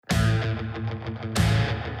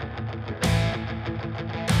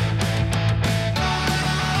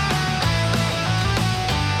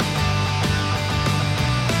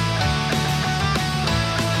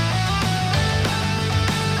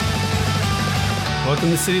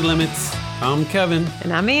Welcome to City Limits. I'm Kevin.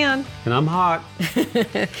 And I'm Ann. And I'm hot.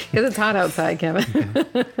 Because it's hot outside, Kevin.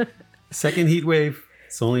 Second heat wave.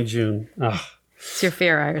 It's only June. Ugh. It's your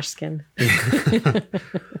fair Irish skin.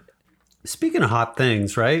 Speaking of hot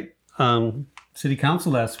things, right? City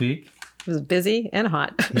Council last week. It was busy and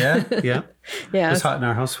hot. Yeah. Yeah. It was hot in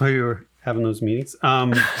our house while you were having those meetings.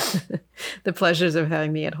 The pleasures of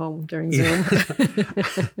having me at home during Zoom.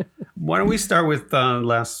 Why don't we start with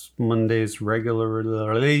last Monday's regularly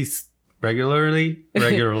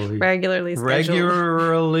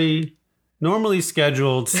normally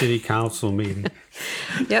scheduled City Council meeting.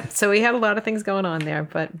 Yep. So we had a lot of things going on there,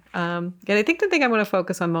 but I think the thing I want to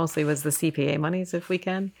focus on mostly was the CPA monies, if we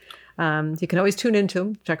can. You can always tune into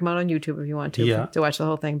them. Check them out on YouTube if you want to watch the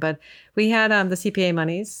whole thing. But we had the CPA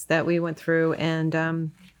monies that we went through,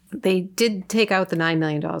 and they did take out the $9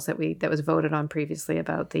 million that was voted on previously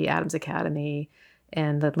about the Adams Academy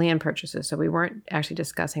and the land purchases. So we weren't actually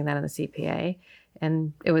discussing that in the CPA,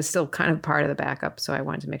 and it was still kind of part of the backup. So I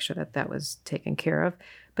wanted to make sure that that was taken care of.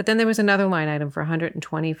 But then there was another line item for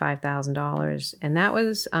 $125,000, and that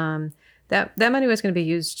was that money was going to be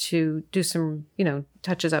used to do some,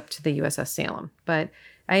 touches up to the USS Salem. But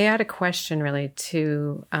I had a question really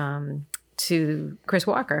to Chris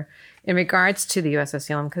Walker in regards to the USS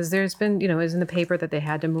Salem, because there's been, it was in the paper that they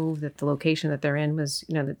had to move, that the location that they're in was,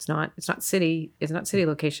 it's not city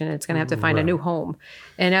location. It's going to have to find a new home.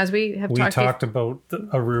 And as we talked about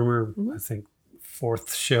a rumor, I think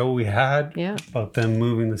fourth show we had about them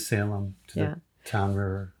moving the Salem to the Town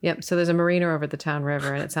River. Yep. So there's a marina over the Town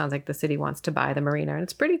River, and it sounds like the city wants to buy the marina, and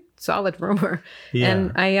it's a pretty solid rumor. Yeah.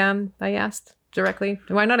 And I asked directly,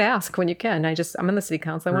 why not ask when you can? I'm in the city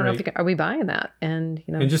council. I want to know are we buying that? And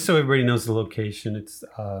and just so everybody knows the location, it's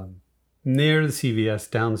near the CVS,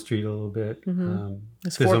 down the street a little bit. Mm-hmm.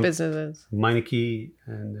 There's 4 businesses. Meineke,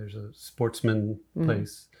 and there's a Sportsman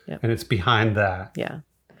place, and it's behind that. Yeah.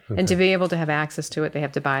 Okay. And to be able to have access to it, they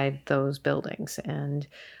have to buy those buildings. And,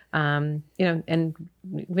 and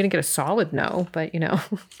we didn't get a solid no, but,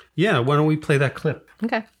 Yeah, why don't we play that clip?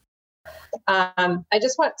 Okay. I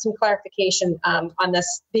just want some clarification on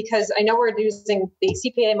this, because I know we're using the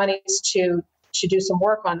CPA monies to do some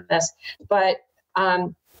work on this, but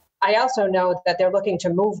I also know that they're looking to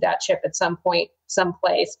move that ship at some point,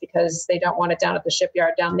 someplace, because they don't want it down at the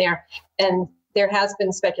shipyard down there. And there has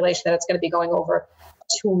been speculation that it's going to be going over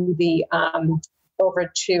to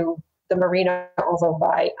the marina over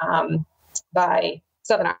by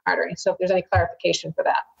Southern Artery. So if there's any clarification for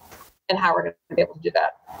that and how we're going to be able to do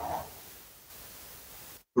that.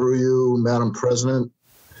 Through you, Madam President,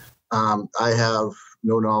 I have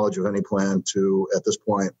no knowledge of any plan to, at this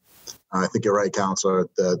point. I think you're right, Counselor,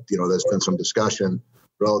 that there's been some discussion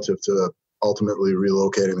relative to ultimately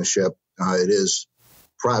relocating the ship. It is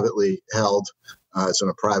privately held. It's in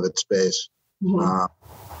a private space. Mm-hmm.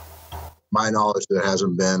 My knowledge, there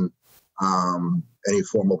hasn't been any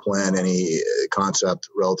formal plan, any concept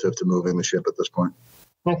relative to moving the ship at this point.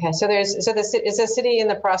 Okay, so is the city in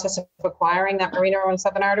the process of acquiring that marina on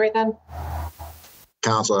Southern Artery then?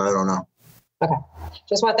 Counselor, I don't know. Okay,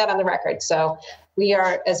 just want that on the record. So we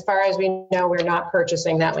are, as far as we know, we're not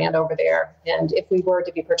purchasing that land over there. And if we were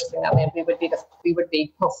to be purchasing that land, we would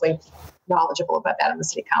be hopefully knowledgeable about that in the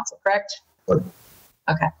city council, correct? Good.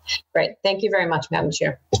 Okay, great. Thank you very much, Madam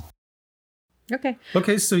Chair. Okay,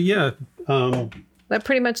 so yeah. That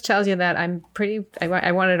pretty much tells you that I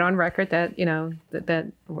want it on record that,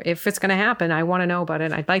 that if it's going to happen, I want to know about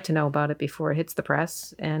it. I'd like to know about it before it hits the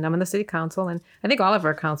press. And I'm in the city council, and I think all of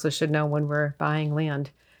our councilors should know when we're buying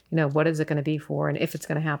land, what is it going to be for and if it's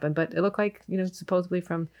going to happen. But it looked like, supposedly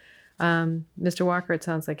from Mr. Walker, it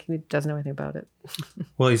sounds like he doesn't know anything about it.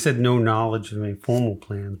 Well, he said no knowledge of any formal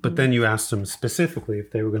plans, but then you asked him specifically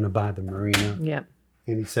if they were going to buy the marina. Yeah.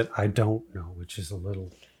 And he said, I don't know, which is a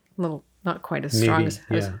little not quite as strong as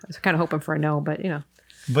I was kind of hoping for a no, but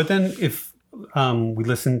But then if we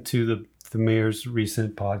listen to the mayor's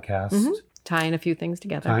recent podcast, tying a few things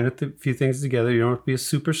together. You don't have to be a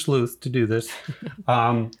super sleuth to do this.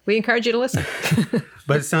 We encourage you to listen.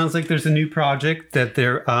 But it sounds like there's a new project that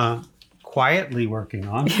they're quietly working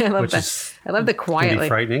on. Yeah, I love the quietly. Can be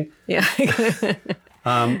frightening. Yeah.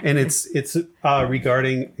 And it's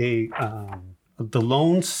regarding the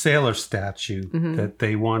lone sailor statue that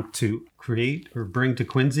they want to create or bring to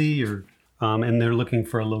Quincy, and they're looking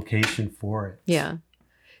for a location for it. Yeah.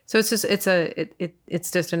 So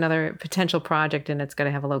it's just another potential project, and it's got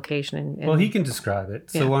to have a location. Well, he can describe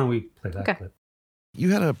it. So why don't we play that clip?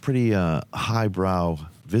 You had a pretty highbrow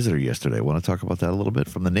visitor yesterday. Want to talk about that a little bit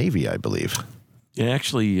from the Navy, I believe. Yeah,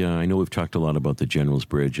 actually, I know we've talked a lot about the General's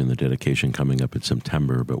Bridge and the dedication coming up in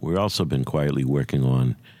September, but we've also been quietly working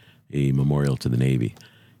on a memorial to the Navy.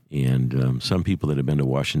 And some people that have been to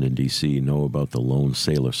Washington, D.C. know about the lone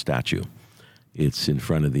sailor statue. It's in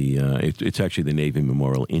front of the, it's actually the Navy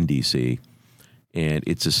Memorial in D.C., and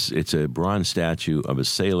it's a bronze statue of a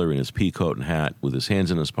sailor in his pea coat and hat with his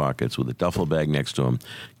hands in his pockets with a duffel bag next to him,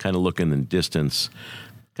 kind of looking in the distance,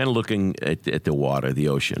 kind of looking at the water, the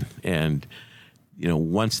ocean. And,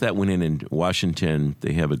 once that went in Washington,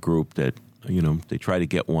 they have a group that, they try to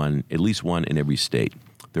get one, at least one in every state.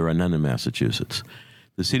 There are none in Massachusetts.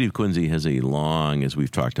 The city of Quincy has a long, as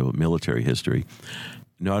we've talked about, military history.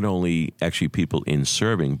 Not only actually people in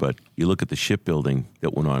serving, but you look at the shipbuilding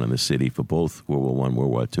that went on in the city for both World War I,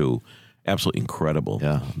 World War II, absolutely incredible.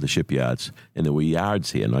 Yeah. The shipyards. And there were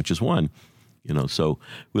yards here, not just one. So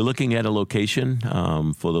we're looking at a location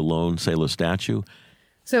for the lone sailor statue.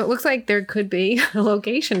 So it looks like there could be a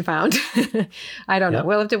location found. I don't know.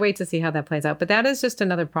 We'll have to wait to see how that plays out. But that is just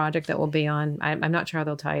another project that will be on. I'm not sure how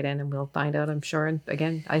they'll tie it in, and we'll find out, I'm sure. And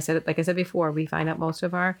again, like I said before, we find out most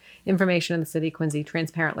of our information in the city of Quincy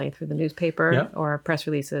transparently through the newspaper or press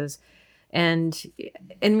releases. And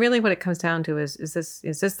really what it comes down to is this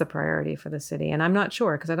the priority for the city? And I'm not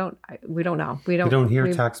sure because we don't know. We don't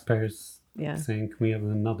hear taxpayers saying, can we have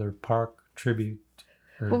another park tribute?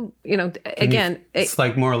 Well, again, it's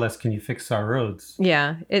like more or less, can you fix our roads?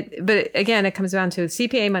 Yeah. But again, it comes down to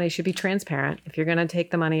CPA money should be transparent. If you're going to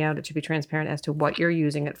take the money out, it should be transparent as to what you're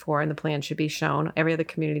using it for. And the plan should be shown. Every other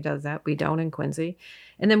community does that. We don't in Quincy.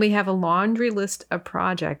 And then we have a laundry list of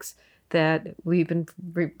projects that we've been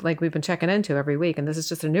checking into every week. And this is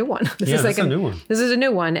just a new one. This is a new one. This is a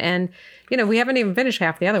new one. And, we haven't even finished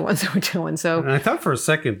half the other ones that we're doing. So and I thought for a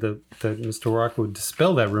second that Mr. Walker would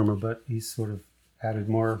dispel that rumor, but he's sort of added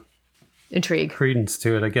more intrigue, credence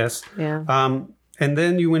to it, I guess. Yeah. And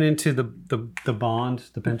then you went into the bond,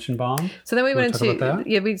 the pension bond. So then we went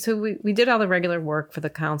into we did all the regular work for the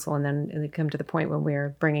council, and then we come to the point when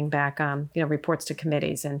we're bringing back reports to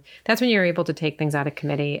committees, and that's when you're able to take things out of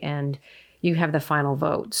committee and you have the final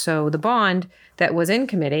vote. So the bond that was in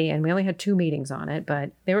committee, and we only had 2 meetings on it,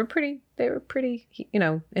 but they were pretty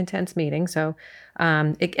intense meetings. So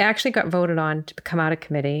it actually got voted on to come out of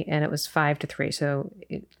committee, and it was 5-3. So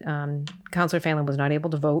Councillor Phelan was not able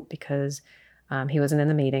to vote because he wasn't in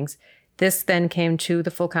the meetings. This then came to the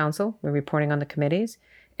full council. We're reporting on the committees,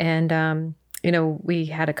 and we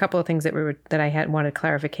had a couple of things that I had wanted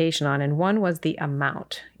clarification on, and one was the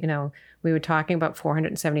amount. We were talking about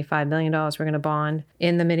 $475 million we're going to bond.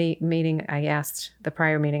 In the meeting, the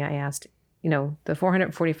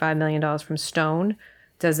 $445 million from Stone,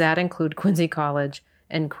 does that include Quincy College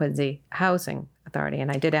and Quincy Housing Authority?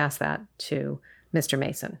 And I did ask that to Mr.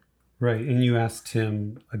 Mason. Right, and you asked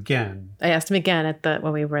him again. I asked him again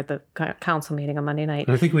when we were at the council meeting on Monday night.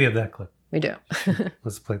 And I think we have that clip. We do.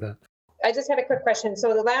 Let's play that. I just had a quick question.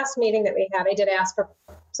 So the last meeting that we had, I did ask for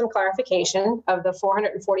some clarification of the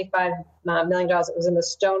 $445 million that was in the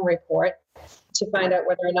Stone report to find out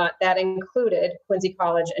whether or not that included Quincy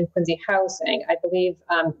College and Quincy Housing. I believe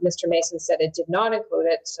Mr. Mason said it did not include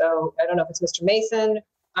it. So I don't know if it's Mr. Mason.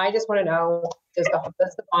 I just want to know, does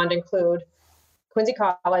the bond include Quincy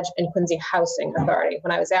College and Quincy Housing Authority?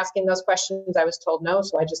 When I was asking those questions, I was told no.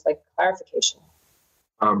 So I just like clarification.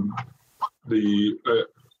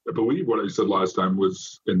 I believe what I said last time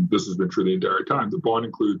was, and this has been true the entire time, the bond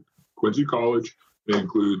includes Quincy College, it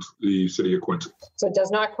includes the city of Quincy. So it does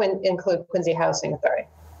not include Quincy Housing Authority?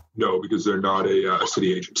 No, because they're not a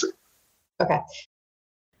city agency.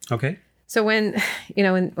 Okay. So when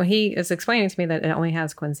he is explaining to me that it only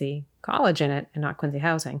has Quincy College in it and not Quincy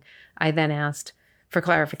Housing, I then asked for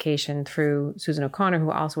clarification through Susan O'Connor, who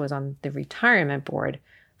also was on the retirement board,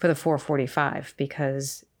 for the 445,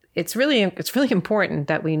 because it's really important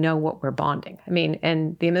that we know what we're bonding. I mean,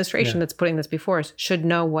 and the administration that's putting this before us should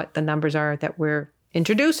know what the numbers are that we're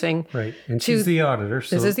introducing. Right. And she's the auditor.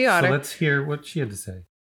 This is the auditor. So let's hear what she had to say.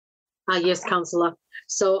 Yes, Councillor.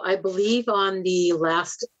 So I believe on the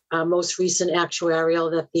last most recent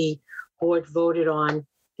actuarial that the board voted on,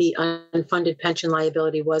 the unfunded pension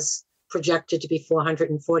liability was projected to be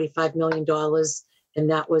 $445 million. And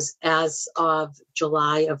that was as of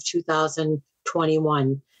July of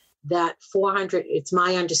 2021. That it's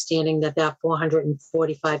my understanding that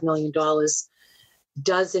 $445 million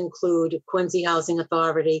does include Quincy Housing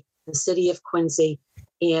Authority, the City of Quincy,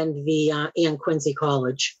 and Quincy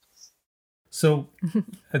College. So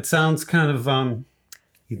it sounds kind of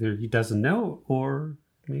either he doesn't know or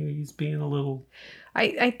maybe he's being a little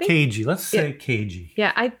I think cagey. Let's say cagey.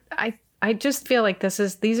 Yeah, I just feel like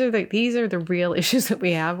these are the real issues that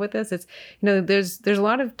we have with this. It's, there's a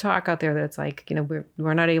lot of talk out there that's like,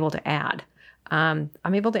 we're not able to add. I'm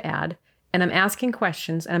able to add, and I'm asking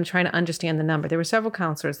questions, and I'm trying to understand the number. There were several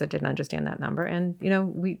counselors that didn't understand that number, and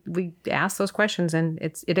we asked those questions, and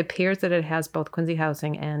it appears that it has both Quincy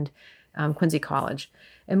Housing and Quincy College,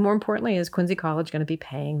 and more importantly, is Quincy College going to be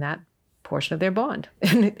paying that portion of their bond?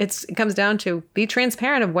 And it comes down to be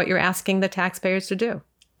transparent of what you're asking the taxpayers to do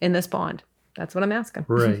in this bond. That's what I'm asking.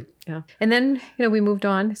 Right. Yeah. And then, we moved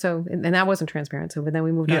on. So, and that wasn't transparent. So, but then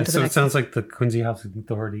we moved on to the next. So it sounds like the Quincy Housing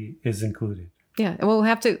Authority is included. Yeah. And we'll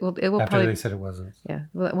have to, it will After probably. They said it wasn't. Yeah.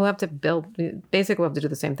 We'll have to basically we'll have to do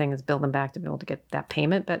the same thing as bill them back to be able to get that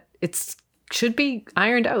payment, but should be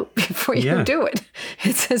ironed out before you do it.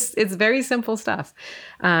 It's very simple stuff.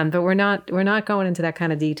 But we're not going into that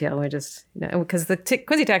kind of detail. We're just, because the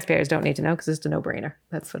Quincy taxpayers don't need to know, because it's a no-brainer.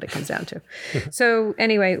 That's what it comes down to. So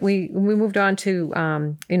anyway, we moved on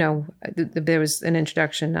to, there was an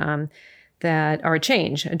introduction a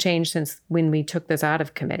change since when we took this out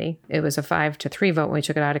of committee. It was a 5-3 vote when we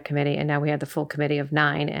took it out of committee, and now we had the full committee of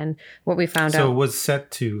 9. And what we found out. So it was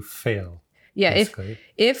set to fail. Yeah, if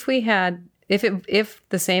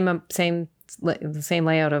the same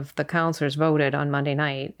layout of the counselors voted on Monday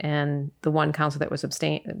night, and the one counselor that was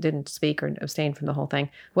didn't speak or abstained from the whole thing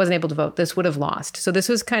wasn't able to vote, this would have lost. So this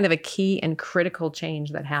was kind of a key and critical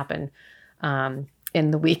change that happened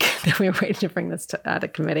in the week that we were waiting to bring this out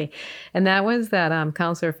of committee, and that was that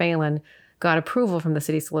Counselor Phelan got approval from the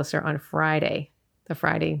city solicitor on Friday. The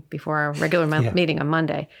Friday before our regular meeting on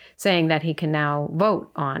Monday, saying that he can now vote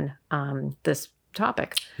on this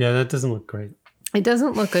topic. Yeah, that doesn't look great. It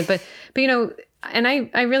doesn't look good, but and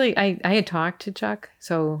I had talked to Chuck,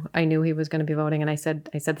 so I knew he was going to be voting, and I said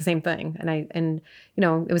the same thing, and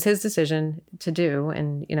it was his decision to do,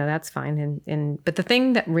 and that's fine, but the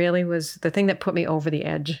thing that really was the thing that put me over the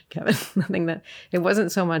edge, Kevin, the thing that it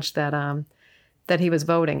wasn't so much that he was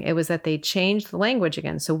voting. It was that they changed the language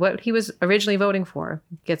again. So what he was originally voting for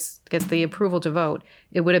gets the approval to vote.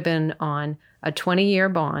 It would have been on a 20-year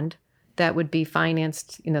bond that would be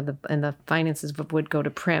financed, and the finances would go to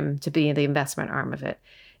Prim to be the investment arm of it.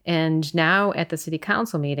 And now at the city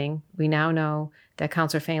council meeting, we now know that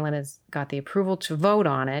Councilor Phelan has got the approval to vote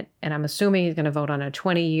on it. And I'm assuming he's going to vote on a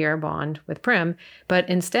 20-year bond with Prim. But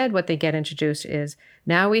instead, what they get introduced is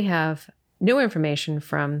now we have new information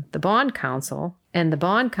from the bond council, and the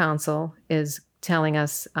bond council is telling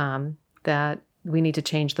us that we need to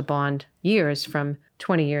change the bond years from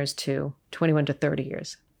 20 years to 21 to 30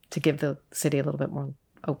 years to give the city a little bit more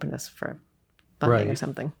openness for funding or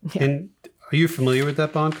something. Yeah. And are you familiar with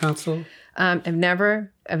that bond council? I've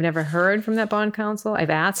never heard from that bond council. I've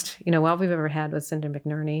asked, all we've ever had was Cindy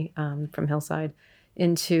McNerney from Hillside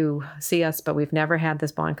in to see us, but we've never had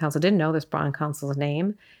this bond council. Didn't know this bond council's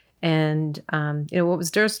name. And, what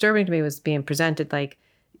was disturbing to me was being presented like,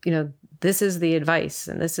 this is the advice,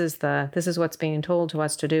 and this is what's being told to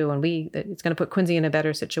us to do. And it's going to put Quincy in a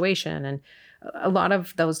better situation. And a lot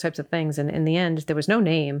of those types of things. And in the end, there was no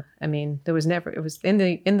name. I mean, there was never, it was in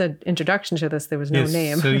the introduction to this, there was no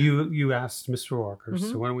name. So you asked Mr. Walker.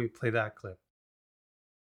 Mm-hmm. So why don't we play that clip?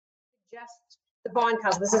 Just the bond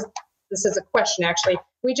council. This is a question, actually.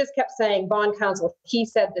 We just kept saying bond council. He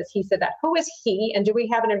said this, he said that. Who is he? And do we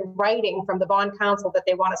have it in writing from the bond council that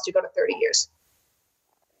they want us to go to 30 years?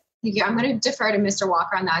 Yeah, I'm going to defer to Mr.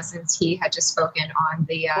 Walker on that, since he had just spoken on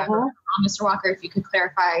the on Mr. Walker. If you could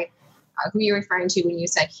clarify who you're referring to when you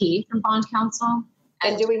said he from bond council.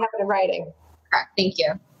 And do we have it in writing? Correct. Thank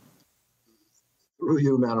you. Through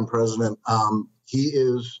you, Madam President. He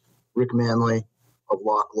is Rick Manley of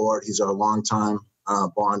Loch Lord. He's our longtime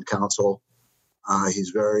bond counsel.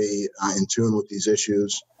 He's very in tune with these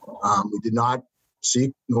issues. We did not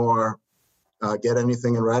seek nor get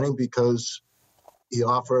anything in writing because he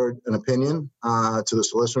offered an opinion to the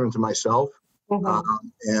solicitor and to myself,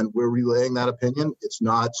 and we're relaying that opinion. It's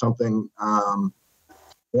not something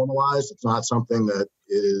formalized. It's not something that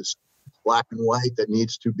is black and white that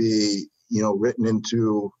needs to be, written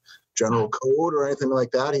into general code or anything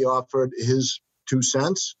like that. He offered his 2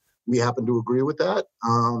 cents. We happen to agree with that.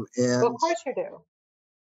 And well, of course you do.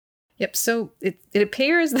 Yep. So it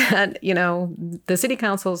appears that, the city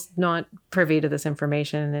council's not privy to this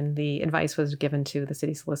information, and the advice was given to the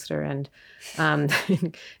city solicitor and and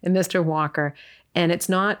Mr. Walker, and it's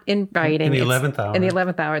not in writing. In the 11th hour. In the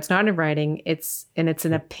 11th hour. It's not in writing. It's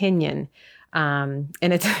an opinion. And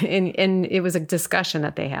it was a discussion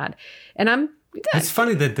that they had. And it's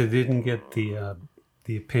funny that they didn't get the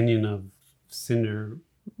opinion of Cinder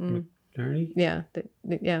McNerney. Yeah.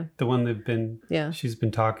 The one she's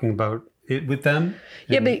been talking about it with them.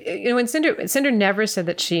 Yeah, but when Cinder never said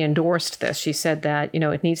that she endorsed this. She said that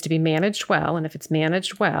it needs to be managed well, and if it's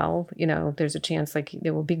managed well, there's a chance like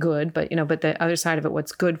it will be good. But but the other side of it,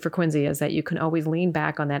 what's good for Quincy is that you can always lean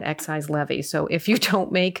back on that excise levy. So if you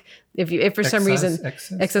don't make, if for some reason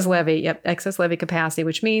excess levy capacity,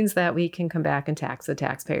 which means that we can come back and tax the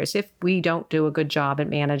taxpayers if we don't do a good job at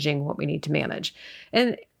managing what we need to manage,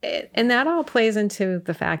 and that all plays into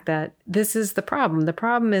the fact that this is the problem. The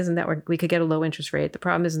problem isn't that we could get a low interest rate. The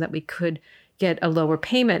problem isn't that we could get a lower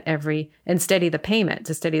payment and steady the payment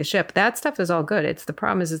to steady the ship. That stuff is all good. The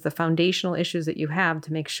problem is the foundational issues that you have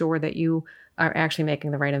to make sure that you are actually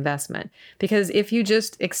making the right investment. Because if you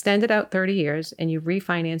just extend it out 30 years and you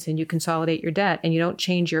refinance and you consolidate your debt and you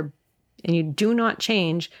do not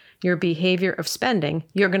change your behavior of spending,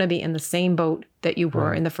 you're going to be in the same boat that you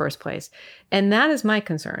were in the first place. And that is my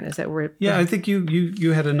concern, is that we're... Yeah, I think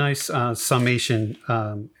you had a nice summation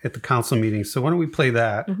at the council meeting. So why don't we play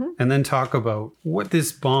that and then talk about what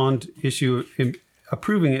this bond issue,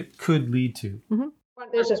 approving it, could lead to.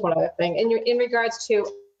 There's just one other thing. In regards to,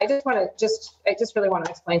 I just really want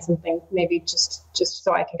to explain something, maybe just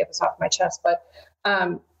so I can get this off my chest. But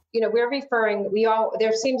we're referring,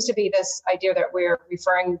 there seems to be this idea that we're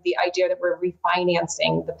referring the idea that we're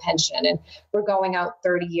refinancing the pension and we're going out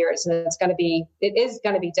 30 years and it is going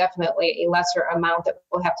to be definitely a lesser amount that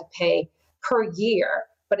we'll have to pay per year,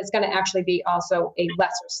 but it's going to actually be also a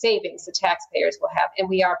lesser savings the taxpayers will have. And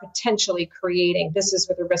we are potentially creating, this is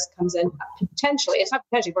where the risk comes in, potentially, it's not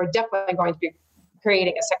potentially, we're definitely going to be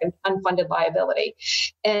creating a second unfunded liability.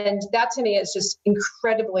 And that to me is just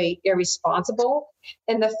incredibly irresponsible.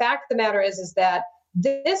 And the fact of the matter is that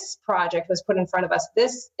this project was put in front of us.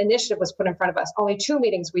 This initiative was put in front of us. Only 2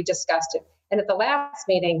 meetings we discussed it. And at the last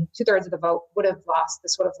meeting, 2/3 of the vote would have lost.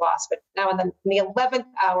 This would have lost. But now in the 11th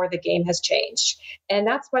hour, the game has changed. And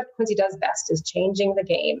that's what Quincy does best, is changing the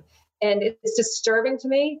game. And it's disturbing to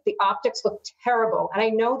me. The optics look terrible. And I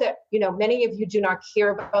know that, many of you do not care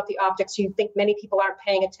about the optics. You think many people aren't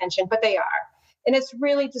paying attention, but they are. And it's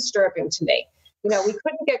really disturbing to me. We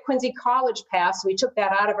couldn't get Quincy College passed. So we took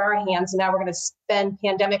that out of our hands. And now we're going to spend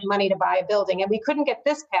pandemic money to buy a building. And we couldn't get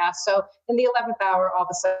this passed. So in the 11th hour, all of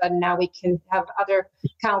a sudden, now we can have other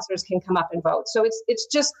counselors can come up and vote. So it's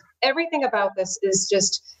just, everything about this is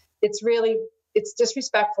just, it's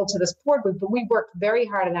disrespectful to this board, but we worked very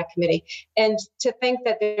hard in that committee. And to think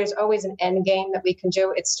that there's always an end game that we can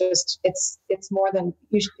do, it's more than,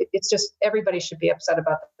 it's just, everybody should be upset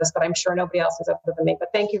about this, but I'm sure nobody else is other than me. But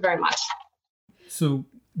thank you very much. So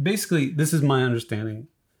basically, this is my understanding.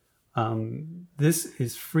 This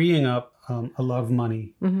is freeing up a lot of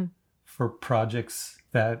money for projects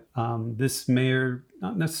that this mayor,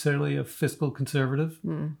 not necessarily a fiscal conservative.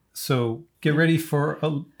 So get ready for a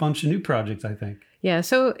bunch of new projects, I think. Yeah.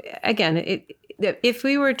 So again, if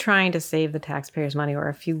we were trying to save the taxpayers' money, or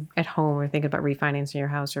if you at home are thinking about refinancing your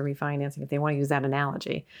house or refinancing, if they want to use that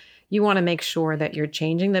analogy, you want to make sure that you're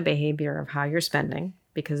changing the behavior of how you're spending,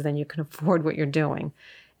 because then you can afford what you're doing.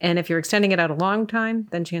 And if you're extending it out a long time,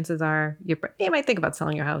 then chances are you might think about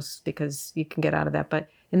selling your house because you can get out of that. But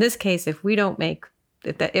in this case, if we don't make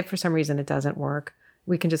if for some reason it doesn't work,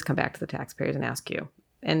 we can just come back to the taxpayers and ask you.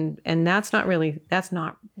 And that's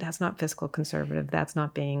not fiscal conservative. That's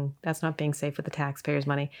not being safe with the taxpayers'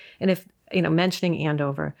 money. And if mentioning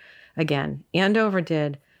Andover again,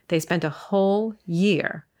 they spent a whole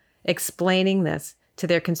year explaining this to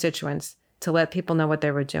their constituents to let people know what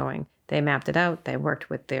they were doing. They mapped it out. They worked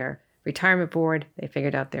with their retirement board. They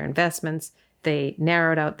figured out their investments. They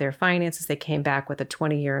narrowed out their finances. They came back with a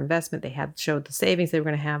 20-year investment. They showed the savings they were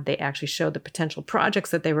going to have. They actually showed the potential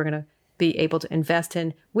projects that they were going to be able to invest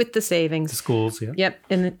in with the savings. The schools, yeah. Yep.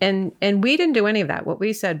 And we didn't do any of that. What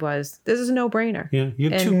we said was, this is a no-brainer. Yeah.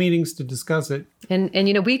 You have 2 meetings to discuss it. And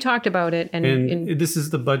we talked about it. And this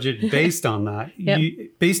is the budget based on that.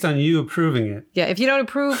 Yep. Based on you approving it. Yeah. If you don't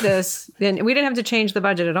approve this, then we didn't have to change the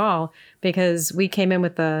budget at all, because we came in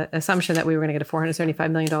with the assumption that we were going to get a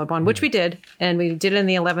 $475 million bond, which we did. And we did it in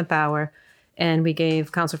the 11th hour. And we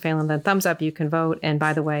gave Councilor Phelan the thumbs up, you can vote. And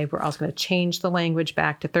by the way, we're also going to change the language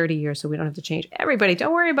back to 30 years so we don't have to change. Everybody,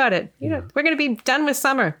 don't worry about it. We're going to be done with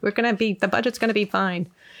summer. The budget's going to be fine.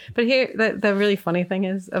 But here, the really funny thing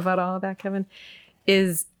is about all of that, Kevin,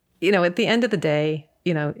 is, at the end of the day,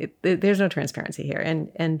 there's no transparency here.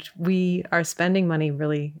 And we are spending money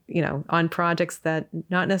really, on projects that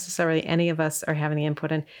not necessarily any of us are having the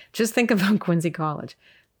input in. Just think about Quincy College.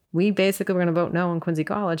 we basically were going to vote no on Quincy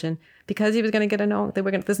College. And because he was going to get a no,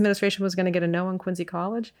 this administration was going to get a no on Quincy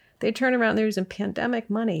College, they turn around and they're using pandemic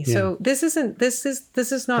money. Yeah. So this is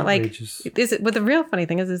not outrageous. But the real funny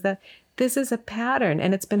thing is that this is a pattern,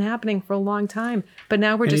 and it's been happening for a long time. But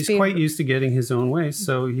now he's quite used to getting his own way,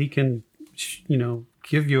 so he can,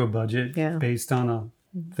 give you a budget based on a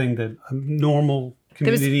thing that a normal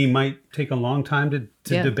community might take a long time to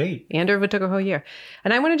debate. Andrew, it took a whole year.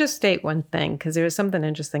 And I want to just state one thing, because there's something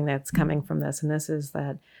interesting that's coming from this, and this is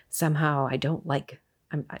that somehow I don't like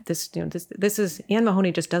this is Anne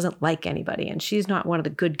Mahoney just doesn't like anybody, and she's not one of the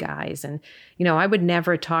good guys. And, I would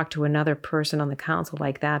never talk to another person on the council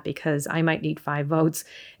like that, because I might need 5 votes.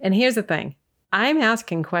 And here's the thing. I'm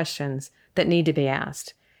asking questions that need to be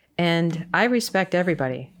asked. And I respect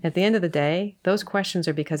everybody. At the end of the day, those questions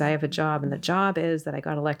are because I have a job, and the job is that I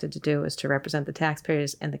got elected to do is to represent the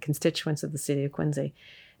taxpayers and the constituents of the city of Quincy.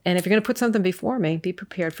 And if you're going to put something before me, be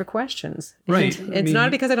prepared for questions. Right. It's not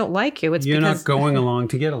because I don't like you. It's you're because not going along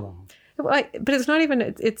to get along. But it's not even.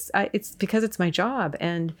 It's because it's my job,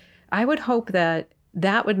 and I would hope that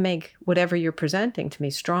would make whatever you're presenting to me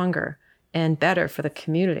stronger and better for the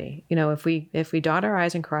community. If we dot our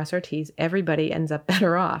I's and cross our T's, everybody ends up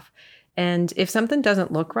better off. And if something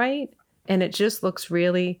doesn't look right, and it just looks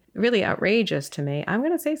really, really outrageous to me, I'm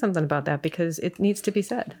going to say something about that, because it needs to be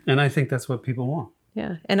said. And I think that's what people want.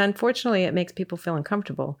 Yeah. And unfortunately, it makes people feel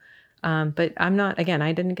uncomfortable. But I'm not, again,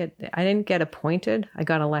 I didn't get appointed. I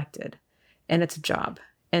got elected, and it's a job.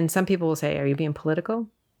 And some people will say, are you being political?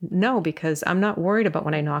 No, because I'm not worried about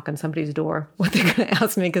when I knock on somebody's door what they're going to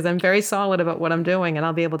ask me, because I'm very solid about what I'm doing, and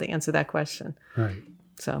I'll be able to answer that question. Right.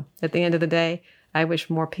 So at the end of the day, I wish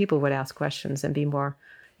more people would ask questions and be more,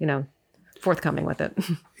 forthcoming with it.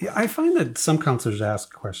 Yeah, I find that some counselors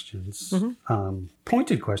ask questions,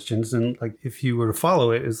 pointed questions, and like if you were to follow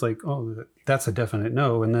it, it's like, oh, that's a definite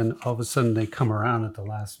no, and then all of a sudden they come around at the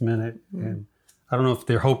last minute, and I don't know if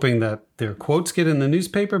they're hoping that their quotes get in the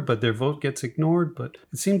newspaper, but their vote gets ignored. But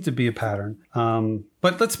it seems to be a pattern.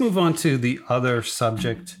 But let's move on to the other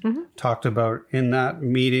subject talked about in that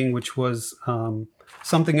meeting, which was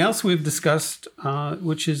something else we've discussed,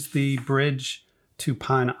 which is the bridge to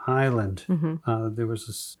Pine Island. There was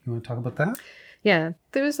this. You want to talk about that? Yeah,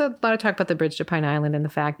 there was a lot of talk about the bridge to Pine Island and the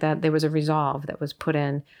fact that there was a resolve that was put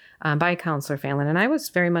in by Councillor Phelan, and I was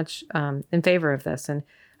very much in favor of this. And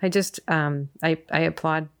I just, I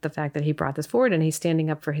applaud the fact that he brought this forward, and he's standing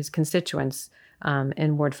up for his constituents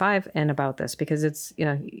in Ward 5 and about this, because it's,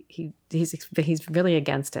 he's really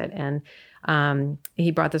against it. And he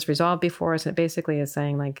brought this resolve before us, and it basically is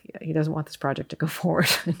saying, like, he doesn't want this project to go forward.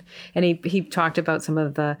 And he talked about some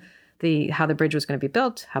of the how the bridge was going to be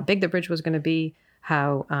built, how big the bridge was going to be,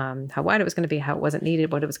 how wide it was going to be, how it wasn't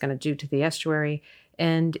needed, what it was going to do to the estuary.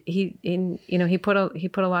 And he put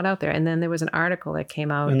a lot out there. And then there was an article that came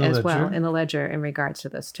out as well in the Ledger in regards to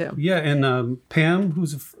this too. Yeah, and Pam,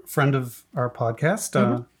 who's a friend of our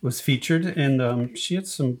podcast, was featured, and she had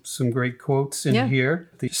some great quotes in here.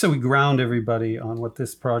 So we ground everybody on what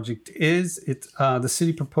this project is. It's the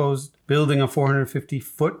city proposed building a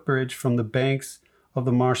 450-foot bridge from the banks of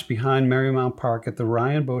the marsh behind Marymount Park at the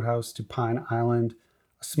Ryan Boathouse to Pine Island,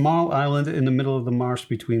 a small island in the middle of the marsh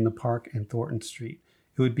between the park and Thornton Street.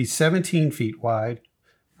 It would be 17 feet wide.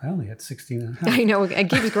 I only had 16 and a half. I know, it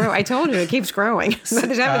keeps growing. I told you, it keeps growing. By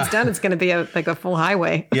the time it's done, it's going to be like a full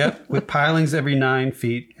highway. Yep, with pilings every 9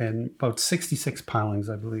 feet and about 66 pilings,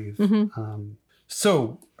 I believe. One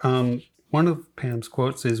of Pam's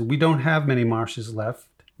quotes is, "We don't have many marshes left.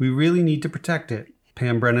 We really need to protect it."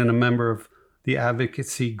 Pam Brennan, a member of the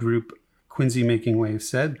advocacy group Quincy Making Waves,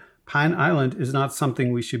 said, "Pine Island is not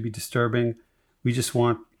something we should be disturbing. We just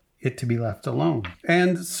want it to be left alone."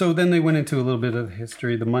 And so then they went into a little bit of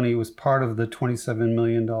history. The money was part of the $27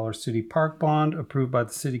 million city park bond approved by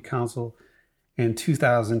the city council in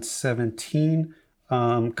 2017.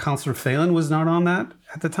 Councillor Phelan was not on that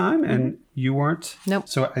at the time, and you weren't. Nope.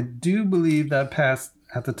 So I do believe that passed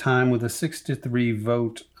at the time with a 6-3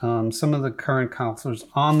 vote. Some of the current councillors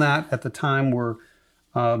on that at the time were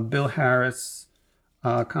Bill Harris,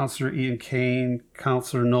 Councillor Ian Kane,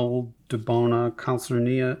 Councillor Noel DeBona, Councillor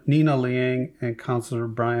Nina Liang, and Councillor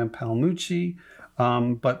Brian Palmucci.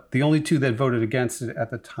 But the only two that voted against it at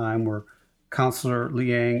the time were Councillor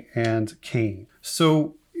Liang and Kane.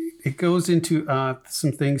 So it goes into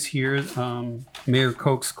some things here. Mayor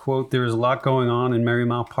Koch's quote, "There is a lot going on in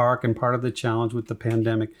Marymount Park, and part of the challenge with the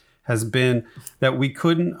pandemic has been that we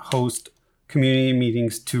couldn't host community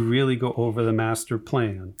meetings to really go over the master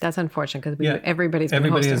plan." That's unfortunate, because everybody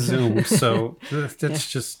has Zoom, so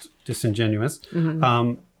that's just disingenuous.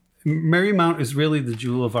 Marymount is really the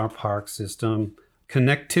jewel of our park system.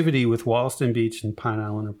 connectivity with Wollaston Beach and Pine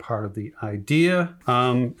Island are part of the idea.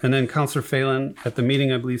 And then Councillor Phelan at the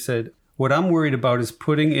meeting, I believe, said, what I'm worried about is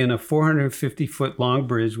putting in a 450-foot long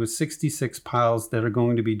bridge with 66 piles that are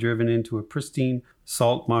going to be driven into a pristine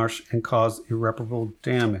salt marsh and cause irreparable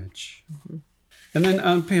damage. Mm-hmm. And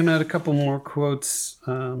then Pam had a couple more quotes.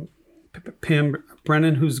 Pam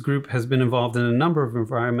Brennan, whose group has been involved in a number of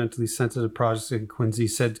environmentally sensitive projects in Quincy,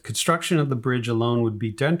 said construction of the bridge alone would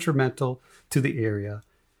be detrimental to the area.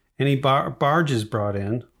 Any barges brought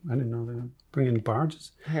in, I didn't know they would bring in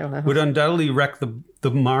barges, would undoubtedly wreck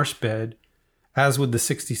the marsh bed, as would the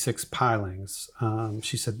 66 pilings.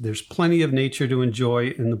 She said there's plenty of nature to enjoy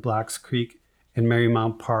in the Blacks Creek and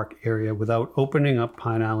Marymount Park area without opening up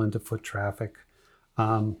Pine Island to foot traffic.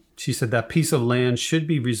 She said that piece of land should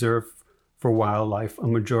be reserved for wildlife a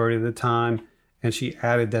majority of the time. And she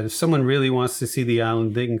added that if someone really wants to see the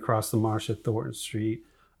island, they can cross the marsh at Thornton Street.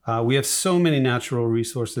 We have so many natural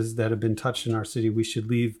resources that have been touched in our city. We should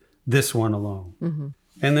leave this one alone. Mm-hmm.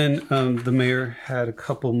 And then the mayor had a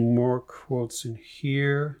couple more quotes in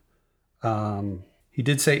here. He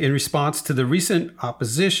did say, in response to the recent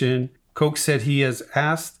opposition, Koch said he has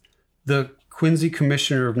asked the Quincy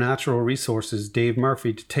Commissioner of Natural Resources, Dave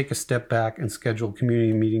Murphy, to take a step back and schedule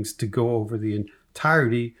community meetings to go over the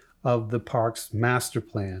entirety of the park's master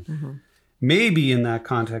plan. Mm-hmm. Maybe in that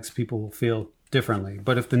context, people will feel differently.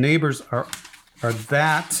 But if the neighbors are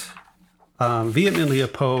that vehemently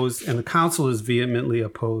opposed and the council is vehemently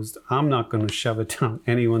opposed, I'm not going to shove it down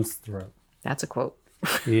anyone's throat. That's a quote.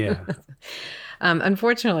 Yeah.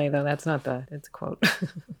 Unfortunately, though, it's a quote.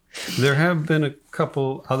 There have been a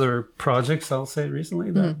couple other projects, I'll say,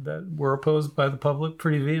 recently that were opposed by the public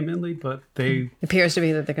pretty vehemently, but they... It appears to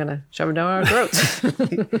be that they're going to shove it down our throats.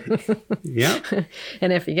 Yeah.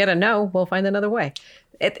 And if you get a no, we'll find another way.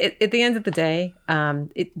 At the end of the day,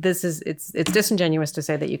 it's disingenuous to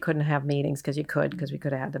say that you couldn't have meetings, because we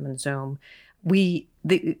could have had them in Zoom. The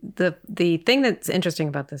thing that's interesting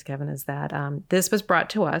about this, Kevin, is that this was brought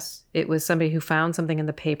to us. It was somebody who found something in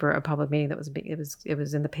the paper, a public meeting it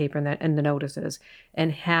was in the paper and the notices.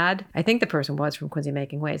 And I think the person was from Quincy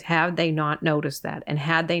Making Waves, had they not noticed that and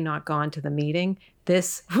had they not gone to the meeting,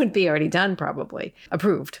 this would be already done, probably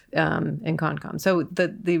approved in Concom. So it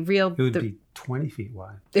would be 20 feet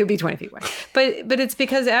wide. It would be 20 feet wide. But it's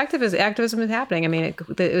because activism is happening. I mean,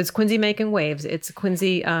 it was Quincy Making Waves. It's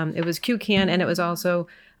Quincy, it was QCAN, and it was also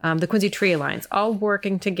the Quincy Tree Alliance, all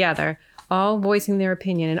working together, all voicing their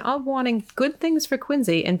opinion and all wanting good things for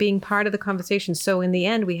Quincy and being part of the conversation. So in the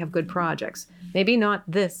end, we have good projects. Maybe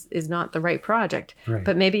this is not the right project, right,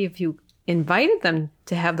 but maybe if you invited them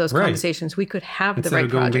to have those conversations, we could have instead the right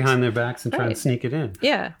of going projects behind their backs and trying to sneak it in.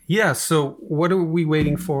 Yeah. So what are we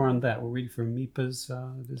waiting for on that? We're waiting for MEPA's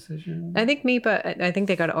decision. I think MEPA. I think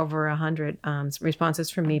they got over 100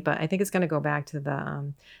 responses from MEPA. I think it's going to go back to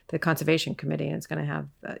the Conservation Committee, and it's going to have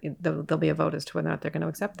there'll be a vote as to whether or not they're going to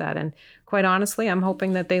accept that. And quite honestly, I'm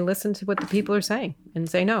hoping that they listen to what the people are saying and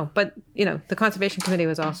say no. But the Conservation Committee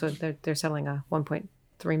was also they're settling a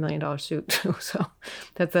 $1.3 million suit. So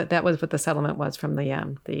that was what the settlement was from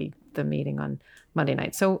the meeting on Monday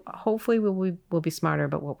night. So hopefully we'll be smarter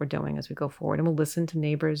about what we're doing as we go forward, and we'll listen to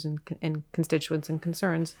neighbors and constituents and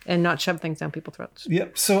concerns and not shove things down people's throats.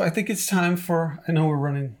 Yep. So I think it's time for, I know we're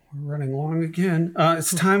running long again.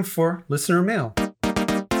 It's time for listener mail.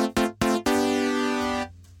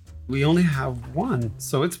 We only have one,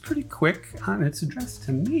 so it's pretty quick, and it's addressed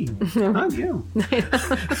to me, not you.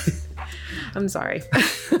 I'm sorry.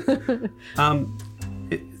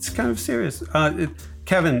 It's kind of serious.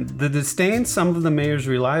 Kevin, the disdain some of the mayor's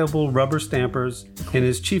reliable rubber stampers and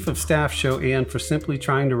his chief of staff show Ann for simply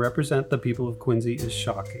trying to represent the people of Quincy is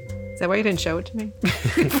shocking. Is that why you didn't show it to me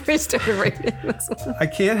before you started writing this one? I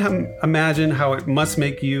can't imagine how it must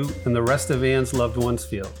make you and the rest of Ann's loved ones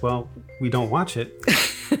feel. Well, we don't watch it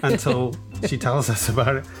until she tells us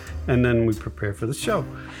about it, and then we prepare for the show.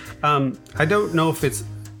 I don't know if it's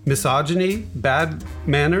misogyny, bad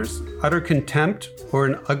manners, utter contempt, or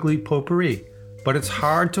an ugly potpourri, but it's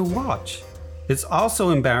hard to watch. It's also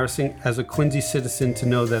embarrassing as a Quincy citizen to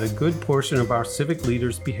know that a good portion of our civic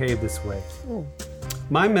leaders behave this way.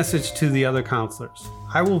 My message to the other councilors: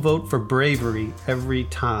 I will vote for bravery every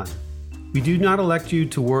time. We do not elect you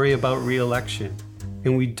to worry about re-election,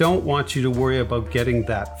 and we don't want you to worry about getting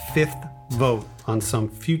that fifth vote on some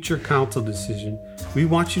future council decision. We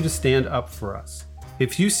want you to stand up for us.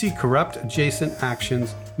 If you see corrupt adjacent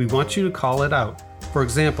actions, we want you to call it out. For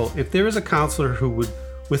example, if there is a councilor who would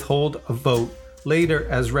withhold a vote later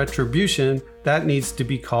as retribution, that needs to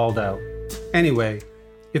be called out. Anyway,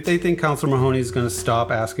 if they think Councilor Mahoney is going to stop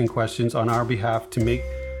asking questions on our behalf to make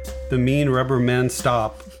the mean rubber men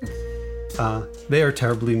stop, they are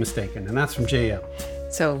terribly mistaken. And that's from JM.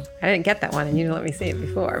 So I didn't get that one, and you didn't let me see it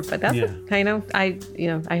before. But that's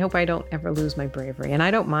I hope I don't ever lose my bravery, and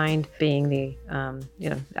I don't mind being the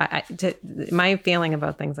my feeling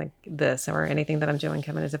about things like this or anything that I'm doing,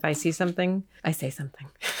 Kevin, is if I see something, I say something.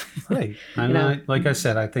 Right. And like I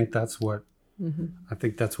said, I think that's what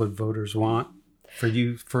voters want,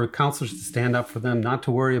 for councilors to stand up for them, not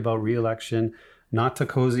to worry about re-election, not to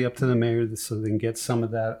cozy up to the mayor so they can get some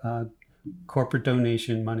of that corporate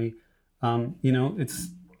donation money. It's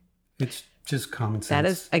just common sense. That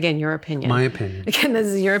is, again, your opinion. My opinion. Again, this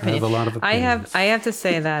is your opinion. I have a lot of opinions. I have to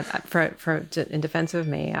say that in defense of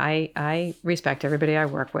me, I respect everybody I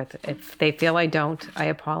work with. If they feel I don't, I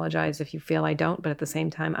apologize if you feel I don't. But at the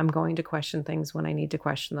same time, I'm going to question things when I need to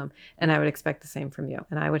question them. And I would expect the same from you.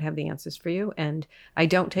 And I would have the answers for you. And I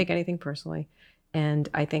don't take anything personally. And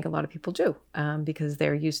I think a lot of people do, because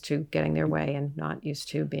they're used to getting their way and not used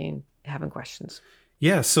to having questions.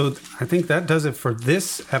 Yeah, so I think that does it for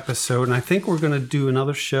this episode. And I think we're going to do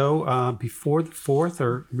another show before the 4th,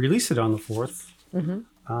 or release it on the 4th,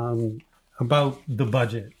 about the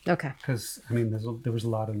budget. Okay. Because, there was a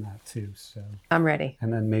lot in that too. So I'm ready.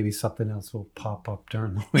 And then maybe something else will pop up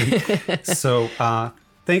during the week. So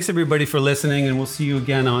thanks, everybody, for listening. And we'll see you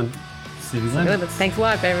again on City Limits. Thanks a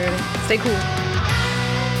lot, everybody. Stay cool.